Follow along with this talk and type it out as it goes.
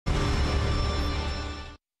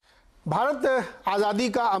भारत आज़ादी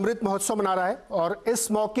का अमृत महोत्सव मना रहा है और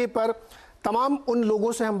इस मौके पर तमाम उन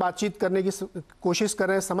लोगों से हम बातचीत करने की कोशिश कर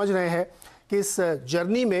रहे हैं, समझ रहे हैं कि इस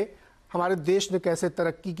जर्नी में हमारे देश ने कैसे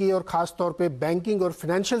तरक्की की और ख़ास तौर पे बैंकिंग और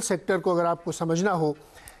फाइनेंशियल सेक्टर को अगर आपको समझना हो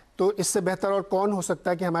तो इससे बेहतर और कौन हो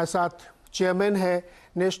सकता है कि हमारे साथ चेयरमैन है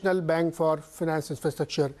national bank for finance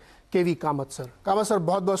infrastructure KV Kamat sir. Kamat sir,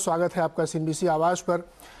 बहुत बहुत स्वागत है आपका CNBC आवाज़ पर।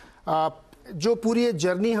 जो पूरी ये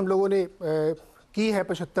जर्नी हम लोगों ने की है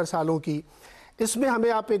 75 सालों की, इसमें हमें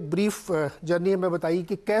आप एक ब्रीफ जर्नी हमें बताइए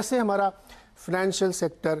कि कैसे हमारा फाइनेंशियल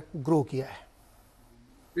सेक्टर ग्रो किया है।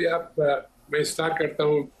 मैं स्टार्ट करता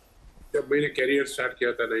हूँ जब मैंने करियर स्टार्ट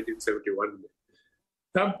किया था 1971 में।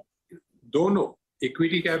 तब दोनों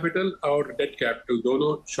इक्विटी कैपिटल और डेट कैपिटल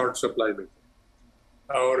दोनों शॉर्ट सप्लाई में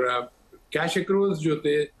थे और कैश एक्रूवल्स जो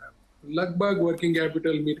थे लगभग वर्किंग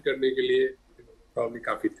कैपिटल मीट करने के लिए प्रॉब्लम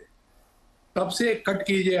काफी थे। तब से कट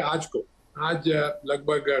कीजिए आज को, आज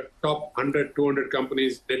लगभग टॉप 100-200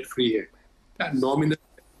 कंपनीज डेट फ्री है, नॉमिनल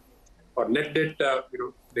और नेट डेट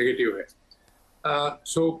नेगेटिव है।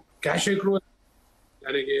 सो कैश एक्रूवल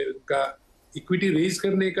यानी कि उनका इक्विटी रेज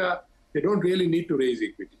करने का, they don't really need to raise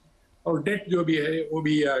equity, और डेट जो भी है वो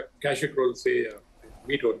भी कैश एक्रूवल से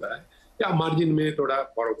मीट होता है या मार्जिन में थोड़ा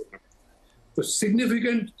बोरो करना पड़ता है। तो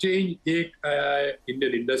सिग्निफिकेंट चेंज एक आया है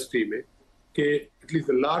इंडियन इंडस्ट्री में कि एटलीस्ट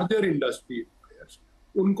लार्जर इंडस्ट्री प्लेयर्स,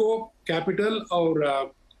 उनको कैपिटल और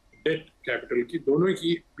डेट कैपिटल की दोनों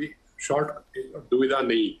की भी शॉर्ट दुविधा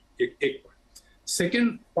नहीं है। एक पॉइंट।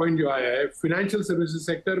 सेकेंड पॉइंट जो आया है फाइनेंशियल सर्विसेज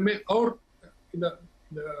सेक्टर में और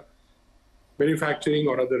मैन्युफैक्चरिंग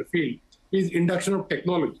और other field is induction of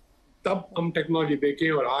technology. तब हम टेक्नोलॉजी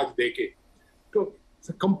देखें और आज देखें तो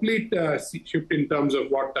complete shift in terms of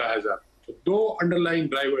what has happened. तो दो अंडरलाइंग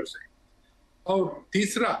ड्राइवर्स हैं। और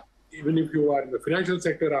तीसरा, even if you are in the financial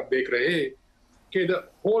sector, आप देख रहे हैं कि the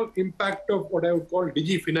whole impact of what I would call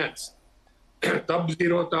digi finance तब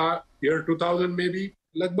जीरो था। ईयर 2000 में भी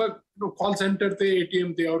लगभग कॉल सेंटर थे,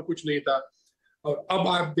 एटीएम थे और कुछ नहीं था। और अब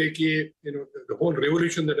आप देखिए the whole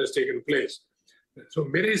revolution that has taken place. सो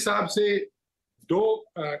मेरे हिसाब से दो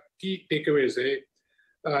की टेकअवेज है।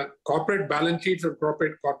 कॉर्पोरेट बैलेंस शीट्स और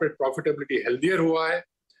कॉर्पोरेट प्रॉफिटेबिलिटी हेल्दियर हुआ है,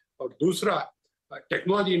 और दूसरा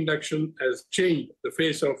technology induction has changed the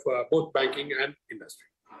face of both banking and industry.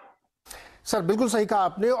 Sir, बिल्कुल सही कहा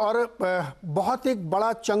आपने। और बहुत एक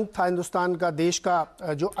बड़ा चंक था हिंदुस्तान का, देश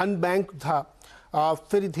का, जो अनबैंक था।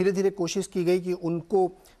 फिर धीरे धीरे कोशिश की गई कि उनको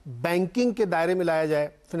बैंकिंग के दायरे में लाया जाए,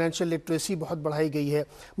 फाइनेंशियल लिटरेसी बहुत बढ़ाई गई है।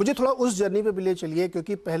 मुझे थोड़ा उस जर्नी पे भी ले चलिए,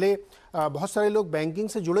 क्योंकि पहले बहुत सारे लोग बैंकिंग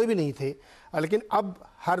से जुड़े भी नहीं थे, लेकिन अब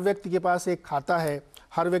हर व्यक्ति के पास एक खाता है,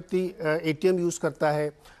 हर व्यक्ति ATM यूज़ करता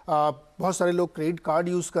है, बहुत सारे लोग क्रेडिट कार्ड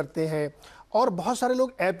यूज़ करते हैं और बहुत सारे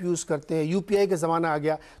लोग ऐप यूज़ करते हैं। UPI का ज़माना आ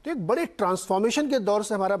गया, तो एक बड़े ट्रांसफॉर्मेशन के दौर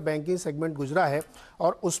से हमारा बैंकिंग सेगमेंट गुजरा है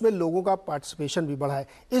और उसमें लोगों का पार्टिसिपेशन भी बढ़ा है।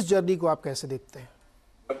 इस जर्नी को आप कैसे देखते हैं?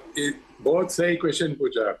 बहुत सही क्वेश्चन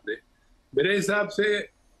पूछा आपने। मेरे हिसाब से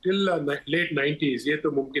टिल लेट 90s ये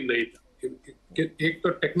तो मुमकिन नहीं था। एक तो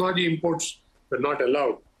technology imports were not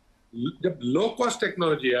allowed. जब लो कॉस्ट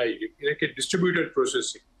टेक्नोलॉजी आई, डिस्ट्रीब्यूटेड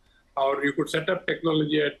प्रोसेसिंग, और you could set up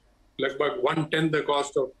technology at लगभग 1/10 the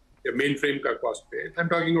cost of main frame का कॉस्ट पे। I am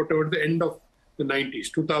talking about the end of the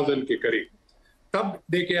 90s, 2000 के करीब। तब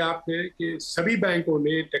देखे आपने कि सभी बैंकों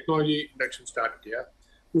ने टेक्नोलॉजी इंडक्शन स्टार्ट किया।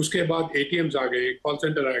 उसके बाद ATMs आ गए, कॉल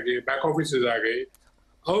सेंटर आ गए, बैक ऑफिसेज आ गए,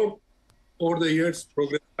 और over the years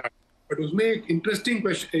progress. But उसमें एक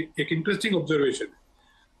इंटरेस्टिंग ऑब्जर्वेशन है।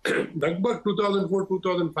 लगभग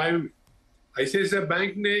 2004-2005 में ICICI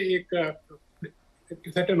बैंक ने एक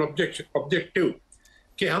सर्टेन ऑब्जेक्टिव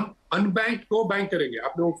कि हम अनबैंक को बैंक करेंगे।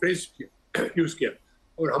 आपने वो फ्रेज यूज किया,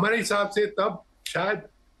 और हमारे हिसाब से तब शायद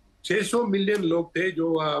 600 मिलियन लोग थे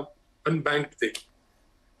जो अनबैंक्ड थे।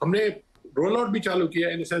 हमने रोल आउट भी चालू किया,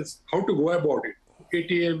 in sense how to go about it,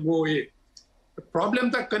 ATM वो ये। प्रॉब्लम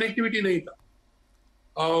था कनेक्टिविटी नहीं था,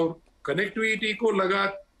 और कनेक्टिविटी को लगा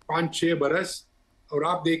 5-6 बरस, और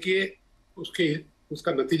आप देखिए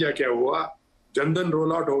उसका नतीजा क्या हुआ। जनधन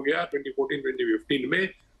रोल आउट हो गया 2014-2015 में,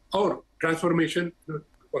 और transformation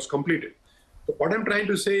was completed. So what I'm trying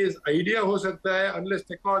to say is idea हो सकता है, unless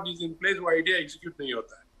technology is in place वो आइडिया एग्जीक्यूट नहीं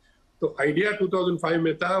होता है। तो आइडिया 2005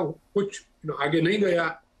 में था, कुछ आगे नहीं गया।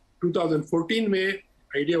 2014 में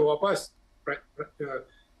आइडिया वापस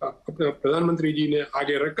प्रधानमंत्री जी ने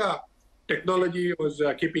आगे रखा। Technology was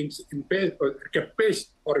keeping in pace, kept pace,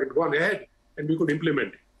 or it gone ahead, and we could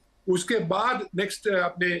implement it. उसके बाद next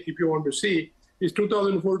अपने if you want to see is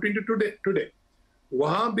 2014 to today.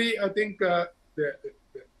 वहाँ भी I think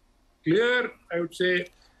clear, I would say,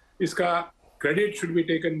 इसका credit should be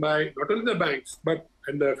taken by not only the banks but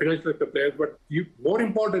and the financial sector players, but more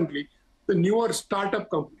importantly the newer startup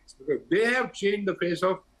companies, because they have changed the face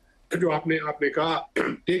of जो आपने कहा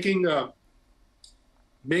taking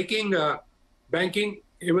making banking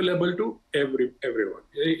available to everyone.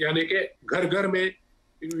 यानी कि घर में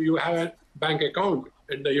you have a bank account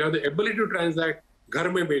and you have the ability to transact घर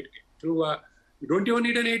में बैठ के through you don't even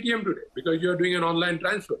need an ATM today because you are doing an online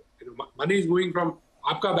transfer. Money is going from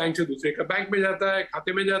आपका bank से दूसरे का bank में जाता है,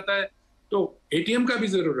 खाते में जाता है, तो ATM का भी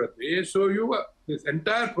जरूरत नहीं है. So this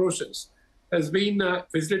entire process has been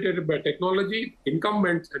facilitated by technology,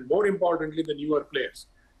 incumbents, and more importantly, the newer players.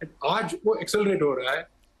 And आज वो accelerate हो रहा है.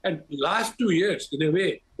 And last 2 years, in a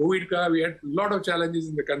way, COVID का we had a lot of challenges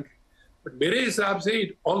in the country. But मेरे हिसाब से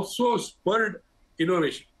it also spurred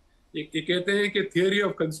innovation. ये कहते हैं कि theory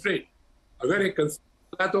of constraint. अगर एक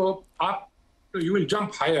constraint है तो आप you will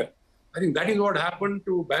jump higher. I think that is what happened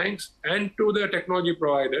to banks and to the technology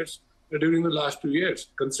providers during the last 2 years.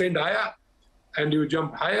 Constraint आया and you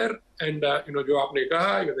jump higher, and जो आपने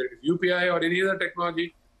कहा, whether it is UPI or any other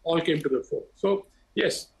technology, all came to the fore. So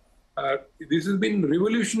yes, this has been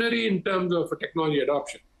revolutionary in terms of technology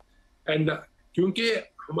adoption. And क्योंकि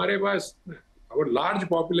हमारे पास our large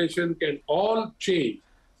population can all change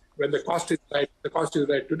when the cost is right. The cost is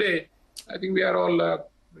right today. I think we are all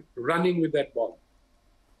running with that ball.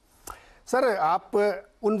 Sir, आप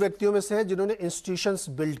उन व्यक्तियों में से हैं जिन्होंने institutions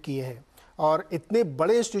build किए हैं और इतने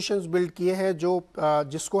बड़े इंस्टीट्यूशंस बिल्ड किए हैं जो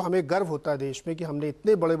जिसको हमें गर्व होता है देश में कि हमने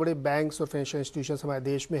इतने बड़े बड़े बैंक्स और फाइनेंशियल इंस्टीट्यूशंस हमारे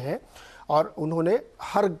देश में हैं और उन्होंने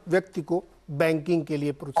हर व्यक्ति को बैंकिंग के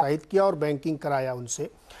लिए प्रोत्साहित किया और बैंकिंग कराया उनसे.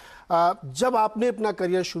 जब आपने अपना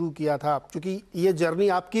करियर शुरू किया था, क्योंकि ये जर्नी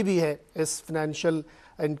आपकी भी है इस फाइनेंशियल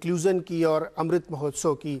इंक्लूजन की और अमृत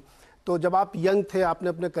महोत्सव की, तो जब आप यंग थे, आपने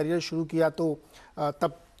अपना करियर शुरू किया तो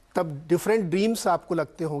तब डिफरेंट ड्रीम्स आपको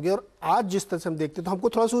लगते होंगे और आज जिस तरह से हम देखते हैं तो हमको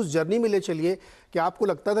थोड़ा सा उस जर्नी में ले चलिए कि आपको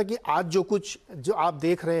लगता था कि आज जो आप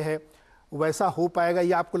देख रहे हैं वैसा हो पाएगा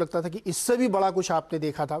या आपको लगता था कि इससे भी बड़ा कुछ आपने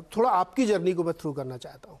देखा था. थोड़ा आपकी जर्नी को मैं थ्रू करना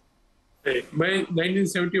चाहता हूँ. मैं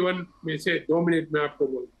 1971 में से 2 मिनट में आपको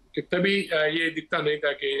बोलूं कि तभी ये दिखता नहीं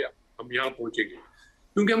था कि हम यहाँ पहुंचेंगे,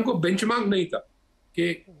 क्योंकि हमको बेंचमार्क नहीं था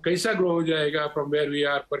कि कैसा ग्रो हो जाएगा from where we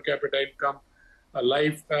are, per capita income,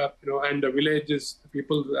 life, and the villages,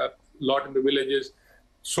 people, lot in the villages,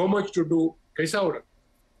 so much to do. कैसा हो रहा?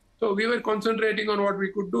 So we were concentrating on what we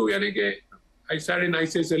could do. यानी कि I started in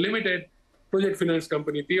ICICI Limited, project finance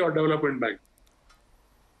company थी और development bank.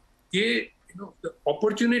 ये the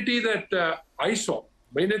opportunity that I saw,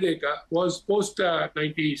 मैंने देखा, was post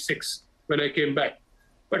 96 when I came back.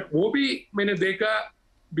 But वो भी मैंने देखा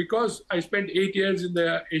because I spent 8 years in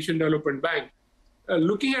the Asian Development Bank.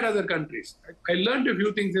 Looking at other countries, I learned a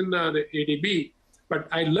few things in the ADB, but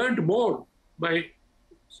I learned more by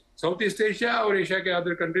Southeast Asia or Asia के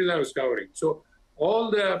other countries I was covering. So all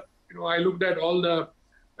the, I looked at all the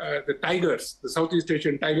tigers, the Southeast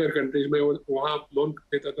Asian tiger countries. मैं वहाँ loan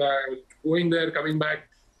देता था, I was going there, coming back,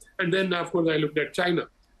 and then of course I looked at China.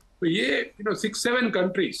 तो ये 6-7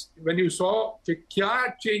 countries, when you saw कि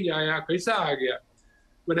क्या change आया, कैसा आ गया.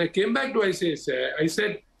 When I came back to ICICI, I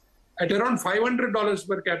said, at around $500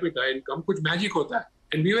 per capita income, कुछ magic होता है,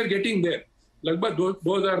 and we were getting there. लगभग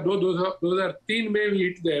 2002-2003 में we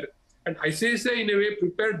hit there, and ICICI in a way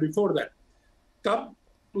prepared before that. तब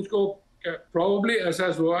मुझको probably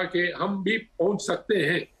एहसास हुआ कि हम भी पहुंच सकते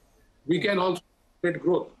हैं. We can also accelerate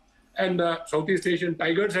growth, and Southeast Asian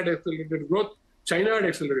tigers had accelerated growth, China had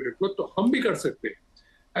accelerated growth, तो हम भी कर सकते हैं.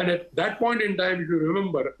 And at that point in time, if you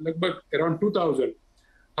remember, लगभग around 2000,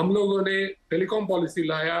 हम लोगों ने टेलीकॉम पॉलिसी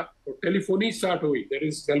लाया और टेलीफोनी स्टार्ट हुई, that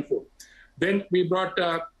is cell phone. Then we brought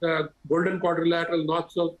golden quadrilateral north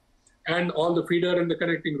south and all the feeder and the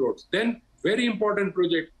connecting roads. Then very important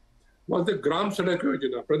project was the gram सड़क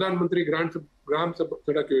योजना, प्रधानमंत्री ग्राम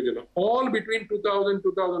सड़क योजना, all between 2000,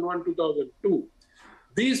 2001, 2002.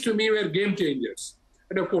 These to me were game changers,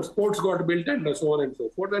 and of course ports got built and so on and so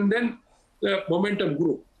forth, and then the momentum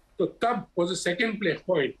grew. So tab was the second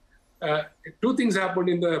point. Two things happened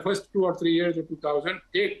in the first 2 or 3 years of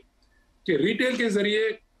 2008. कि retail के जरिए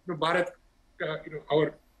Bharat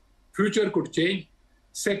our future could change.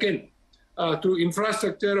 Second, through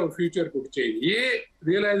infrastructure our future could change. ये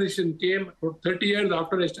realization came about 30 years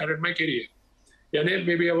after I started my career. यानी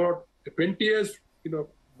maybe about 20 years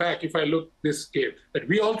back, if I look this came, that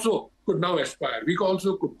we also could now aspire, we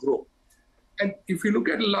also could grow. And if you look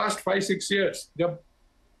at the last 5-6 years,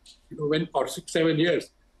 when or 6-7 years,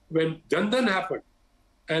 when Jandan happened,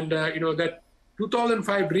 and that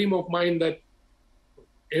 2005 dream of mine that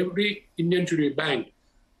every Indian should be banked,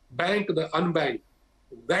 bank the unbanked,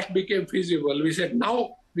 that became feasible. We said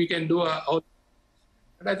now we can do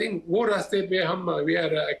and I think वो रास्ते पे हम we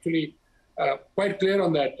are actually quite clear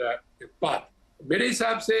on that. Path. मेरे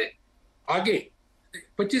हिसाब से आगे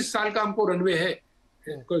 25 साल का हमको रनवे है,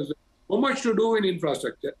 because so much to do in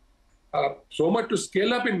infrastructure, so much to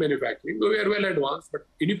scale up in manufacturing. So we are well advanced, but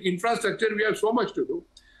in infrastructure we have so much to do.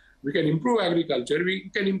 We can improve agriculture, we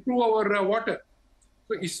can improve our water.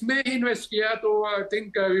 So इसमें ही invest किया तो I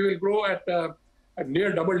think we will grow at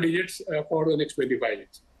near double digits for the next 25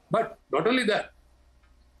 years. But not only that,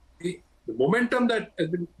 the momentum that has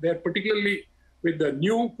been there, particularly with the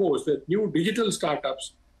new posts, the new digital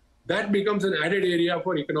startups, that becomes an added area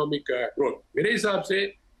for economic growth. मेरे हिसाब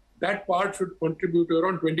से that part should contribute to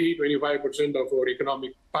around 20-25% of our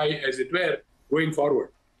economic pie, as it were, going forward.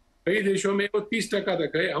 कई देशों में वो 30%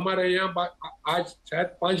 तक है, हमारे यहाँ आज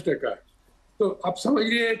शायद 5% है. तो आप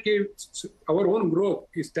समझिए कि our own growth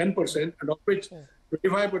is 10%, and of which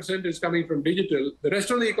 25% is coming from digital. The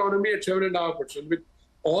rest of the economy at 7.5%, with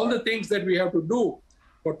all the things that we have to do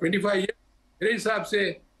for 25 years. मेरे हिसाब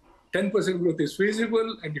से 10% growth is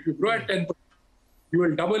feasible, and if you grow at 10%, you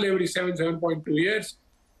will double every 7.2 years.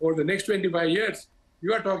 Over the next 25 years,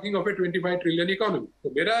 you are talking of a 25 trillion economy.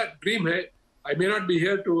 So मेरा dream है, I may not be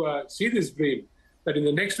here to see this dream, that in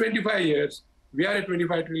the next 25 years, we are a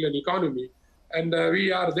 25 trillion economy, and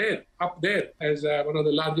we are there, up there, as one of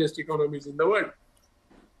the largest economies in the world.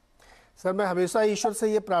 Sir, मैं हमेशा ईश्वर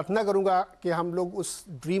से ये प्रार्थना करूंगा कि हम लोग उस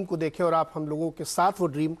ड्रीम को देखें और आप हम लोगों के साथ वो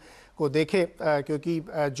ड्रीम को देखें, क्योंकि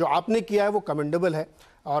जो आपने किया है वो कमेंडेबल है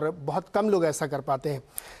और बहुत कम लोग ऐसा कर पाते हैं।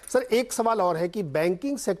 सर, एक सवाल और है कि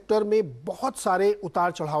बैंकिंग सेक्टर में बहुत सारे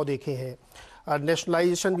उतार चढ़ाव देखे हैं,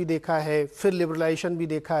 नेशनलाइजेशन भी देखा है, फिर लिबरलाइजेशन भी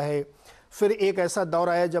देखा है, फिर एक ऐसा दौर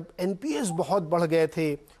आया जब एनपीएस बहुत बढ़ गए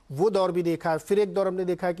थे, वो दौर भी देखा है, फिर एक दौर हमने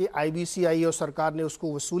देखा कि आईबीसी आई और सरकार ने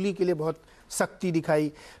उसको वसूली के लिए बहुत सख्ती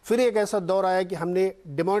दिखाई, फिर एक ऐसा दौर आया कि हमने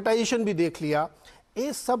डिमोनेटाइजेशन भी देख लिया।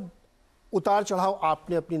 ये सब उतार चढ़ाव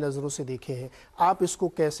आपने अपनी नज़रों से देखे हैं, आप इसको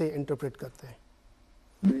कैसे इंटरप्रेट करते हैं?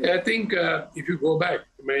 I think if you go back,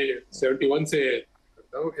 मैं 71 से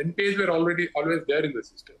करता हूँ, NPAs were always there in the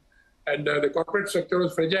system, and the corporate structure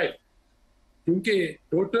was fragile. क्योंकि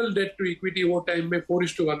total debt to equity वो टाइम में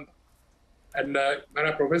 4:1 था, and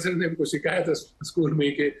मेरा प्रोफेसर ने हमको सिखाया था स्कूल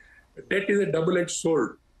में कि debt is a double-edged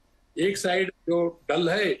sword. एक साइड जो डल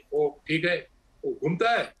है वो ठीक है, वो घूमता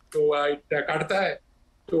है तो काटता है,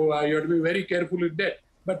 तो you have to be very careful with debt.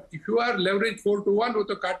 But if you are leveraged 4:1, वो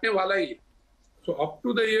तो काटने वाला ही है. So up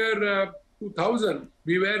to the year 2000,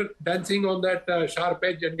 we were dancing on that sharp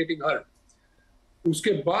edge and getting hurt.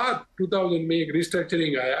 उसके बाद 2000 में एक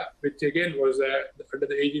restructuring आया, which again was under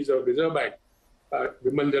the aegis of Reserve Bank.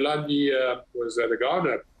 Vimal Jalan ji was the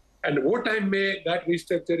governor, and वो time में that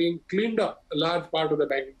restructuring cleaned up a large part of the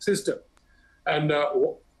banking system, and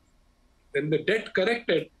then the debt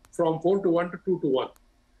corrected from 4:1 to 2:1,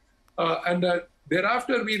 and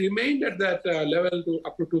thereafter we remained at that level to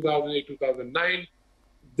up to 2008, 2009.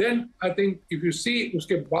 Then I think if you see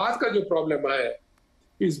उसके बाद का जो problem आया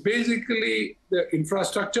is basically the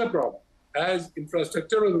infrastructure problem. As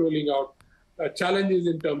infrastructure was rolling out, challenges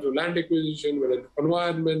in terms of land acquisition, whether it's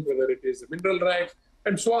environment, whether it is the mineral rights,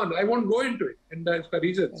 and so on. I won't go into it, and that's the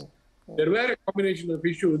reasons. There were a combination of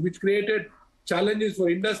issues which created challenges for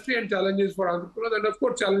industry and challenges for entrepreneurs, and of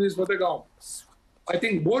course challenges for the government. I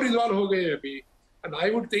think more resolve हो गए अभी, and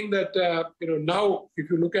I would think that now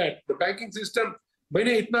if you look at the banking system,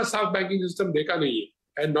 मैंने इतना साफ banking system देखा नहीं है,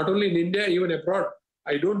 and not only in India, even abroad.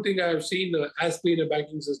 I don't think I have seen as clean a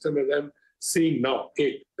banking system as I'm seeing now.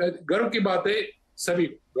 एक गर्व की बात है सभी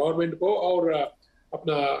गवर्नमेंट को और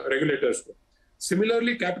अपना रेगुलेटर्स को.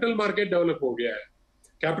 सिमिलरली कैपिटल मार्केट डेवलप हो गया है.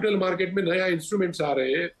 कैपिटल मार्केट में नया इंस्ट्रूमेंट्स आ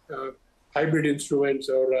रहे हैं, हाइब्रिड इंस्ट्रूमेंट्स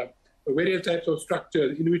और various types of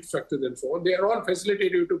structures, इनविट structures and so on. They are all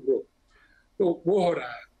facilitative to grow. तो वो हो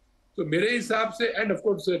रहा है. तो मेरे हिसाब से, end of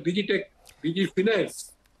course Digitek, digi finance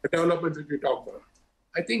development which we talk about,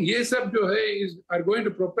 I think ये सब जो है are going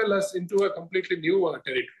to propel us into a completely new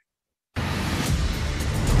territory.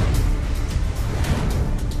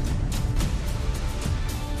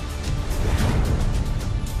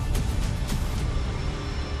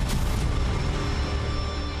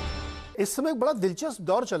 इस समय एक बड़ा दिलचस्प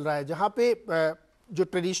दौर चल रहा है जहाँ पे जो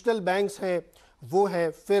ट्रेडिशनल बैंक्स हैं वो है,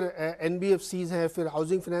 फिर एनबीएफसीज हैं, फिर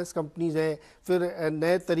हाउसिंग फाइनेंस कंपनीज हैं, फिर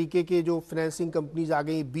नए तरीके के जो फाइनेंसिंग कंपनीज आ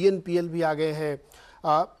गई, बीएनपीएल भी आ गए हैं.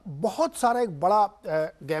 बहुत सारा एक बड़ा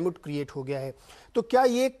गैमुट क्रिएट हो गया है. तो क्या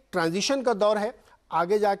ये एक ट्रांजिशन का दौर है,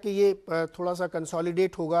 आगे जाके ये थोड़ा सा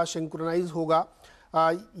कंसोलिडेट होगा, सिंक्रोनाइज होगा,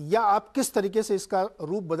 या आप किस तरीके से इसका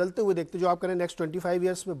रूप बदलते हुए देखते? जो आप कह रहे हैं नेक्स्ट 25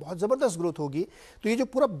 ईयर्स में बहुत ज़बरदस्त ग्रोथ होगी, तो ये जो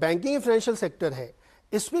पूरा बैंकिंग एंड फाइनेंशियल सेक्टर है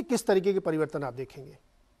इसमें किस तरीके के परिवर्तन आप देखेंगे?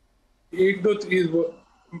 एक दो चीज वो,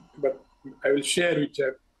 but I will share which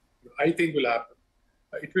I think will happen.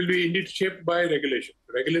 it will be indeed shaped by regulation.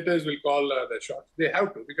 Regulators will call the shots. They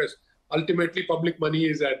have to, because ultimately public money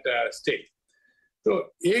is at stake. So,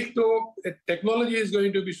 technology is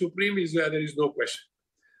going to be supreme, there is no question.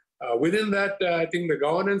 Within that, I think the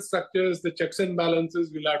governance structures, the checks and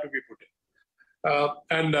balances will have to be put in.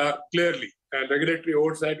 And clearly, regulatory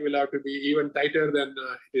oversight will have to be even tighter than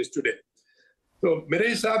it is today. So, mere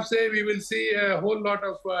hisab se, we will see a whole lot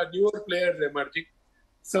of newer players emerging,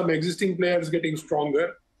 some existing players getting stronger,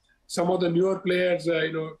 some of the newer players,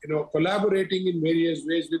 collaborating in various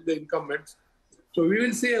ways with the incumbents. So, we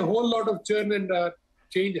will see a whole lot of churn and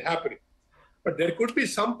change happening. But there could be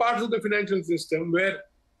some parts of the financial system where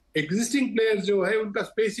existing players, jo hai, unka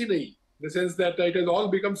space hi nahi, in the sense that it has all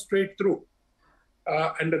become straight through.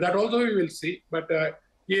 And that also we will see. But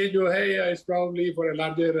ye jo hai is probably for a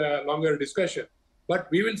larger, longer discussion. But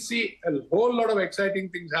we will see a whole lot of exciting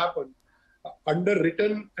things happen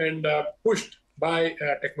underwritten and pushed by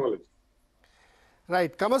technology.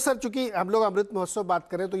 Right Qamar sir, चूंकि हम लोग अमृत महोत्सव बात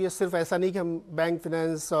करें तो ये सिर्फ ऐसा नहीं कि हम बैंक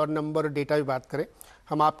फाइनेंस और नंबर डेटा भी बात करें,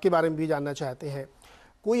 हम आपके बारे में भी जानना चाहते हैं।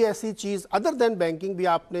 कोई ऐसी चीज़ अदर देन बैंकिंग भी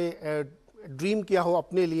आपने ड्रीम किया हो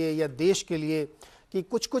अपने लिए या देश के लिए कि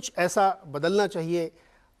कुछ ऐसा बदलना चाहिए,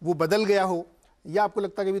 वो बदल गया हो, या आपको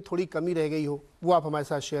लगता है कि भी थोड़ी कमी रह गई हो, वो आप हमारे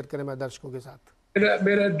साथ शेयर करें हमारे दर्शकों के साथ।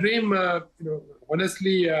 मेरा dream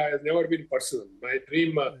honestly has never been personal. My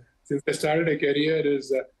dream since I started a career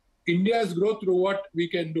is India's growth through what we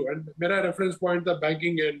can do. And मेरा reference point था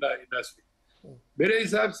banking and industry. मेरे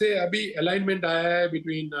हिसाब से अभी alignment आया है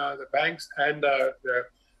between the banks and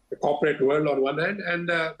the corporate world on one hand, and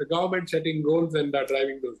the government setting goals and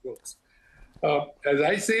driving those goals. As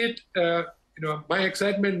I say it, my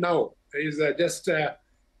excitement now is just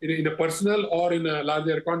in a personal or in a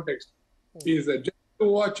larger context, is just to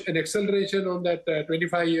watch an acceleration on that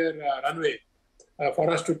 25-year runway for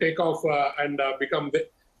us to take off and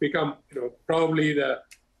become probably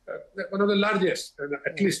one of the largest,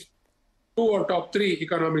 at least 2 or top 3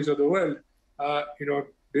 economies of the world,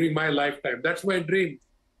 during my lifetime. That's my dream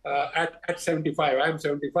at 75. I am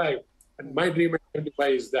 75, and my dream at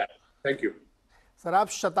 75 is that. Thank you. Sir आप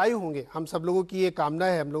शतायु होंगे, हम सब लोगों की ये कामना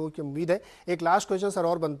है, हम लोगों की उम्मीद है। एक लास्ट क्वेश्चन सर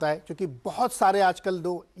और बनता है, क्योंकि बहुत सारे आजकल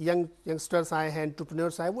यंगस्टर्स आए हैं,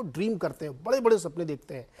 एंटरप्रेन्योर्स आए, वो ड्रीम करते हैं, बड़े बड़े सपने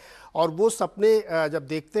देखते हैं, और वो सपने जब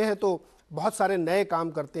देखते हैं तो बहुत सारे नए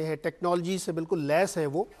काम करते हैं, टेक्नोलॉजी से बिल्कुल लैस है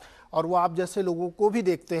वो, और वो आप जैसे लोगों को भी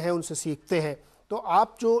देखते हैं, उनसे सीखते हैं। तो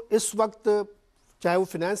आप जो इस वक्त चाहे वो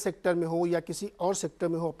फिनेंस सेक्टर में हो या किसी और सेक्टर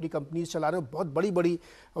में हो, अपनी कंपनीज चला रहे हो, बहुत बड़ी बड़ी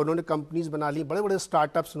उन्होंने कंपनीज बना ली, बड़े बड़े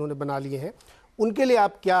स्टार्टअप्स उन्होंने बना लिए हैं, उनके लिए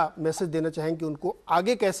आप क्या मैसेज देना चाहेंगे कि उनको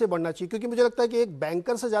आगे कैसे बढ़ना चाहिए? क्योंकि मुझे लगता है कि एक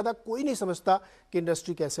बैंकर से ज़्यादा कोई नहीं समझता कि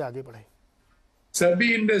इंडस्ट्री कैसे आगे बढ़े।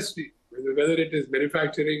 सभी industry, whether it is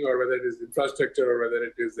manufacturing or whether it is infrastructure or whether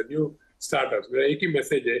it is the new startups, मेरा एक ही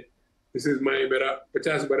मैसेज है, this is मेरा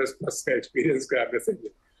 50 बरस प्लस का एक्सपीरियंस का मैसेज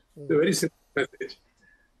है, तो वेरी सिंपल मैसेज,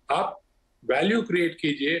 आप वैल्यू क्रिएट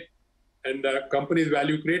कीजिए, एंड कंपनीज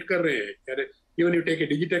वैल्यू क्रिएट कर रहे हैं। Even you take a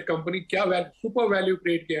digital company, क्या सुपर वैल्यू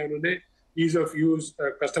क्रिएट किया उन्होंने, ease of use,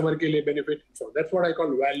 customer के लिए benefit, so that's what I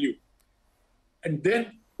call value, and then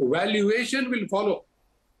valuation will follow.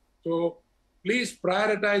 So please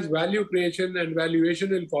prioritize value creation and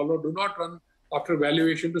valuation will follow. Do not run after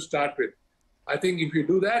valuation to start with. I think if you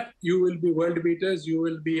do that, you will be world beaters. You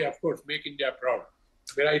will be, of course, make India proud.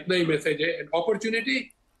 मेरा इतना ही message है, and opportunity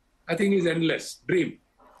I think is endless. Dream.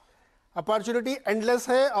 Opportunity endless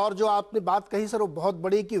है, और जो आपने बात कही sir वो बहुत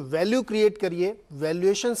बड़ी कि वैल्यू क्रिएट करिए,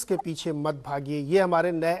 वैल्यूएशंस के पीछे मत भागिए। ये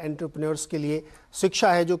हमारे नए एंटरप्रेन्योर्स के लिए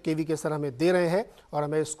शिक्षा है जो केवी के सर हमें दे रहे हैं, और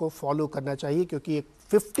हमें इसको फॉलो करना चाहिए, क्योंकि एक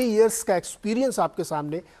 50 इयर्स का एक्सपीरियंस आपके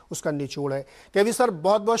सामने उसका निचोड़ है। केवी सर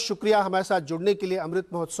बहुत बहुत शुक्रिया हमारे साथ जुड़ने के लिए,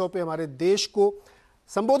 अमृत महोत्सव पे हमारे देश को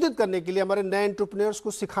संबोधित करने के लिए, हमारे नए एंटरप्रेन्योर्स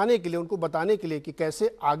को सिखाने के लिए, उनको बताने के लिए कि कैसे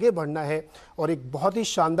आगे बढ़ना है, और एक बहुत ही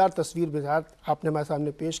शानदार तस्वीर बिहार आपने हमारे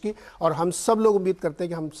सामने पेश की। और हम सब लोग उम्मीद करते हैं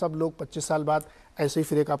कि हम सब लोग 25 साल बाद ऐसे ही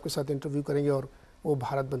फिर एक आपके साथ इंटरव्यू करेंगे और वो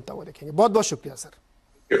भारत बनता हुआ देखेंगे। बहुत बहुत शुक्रिया सर।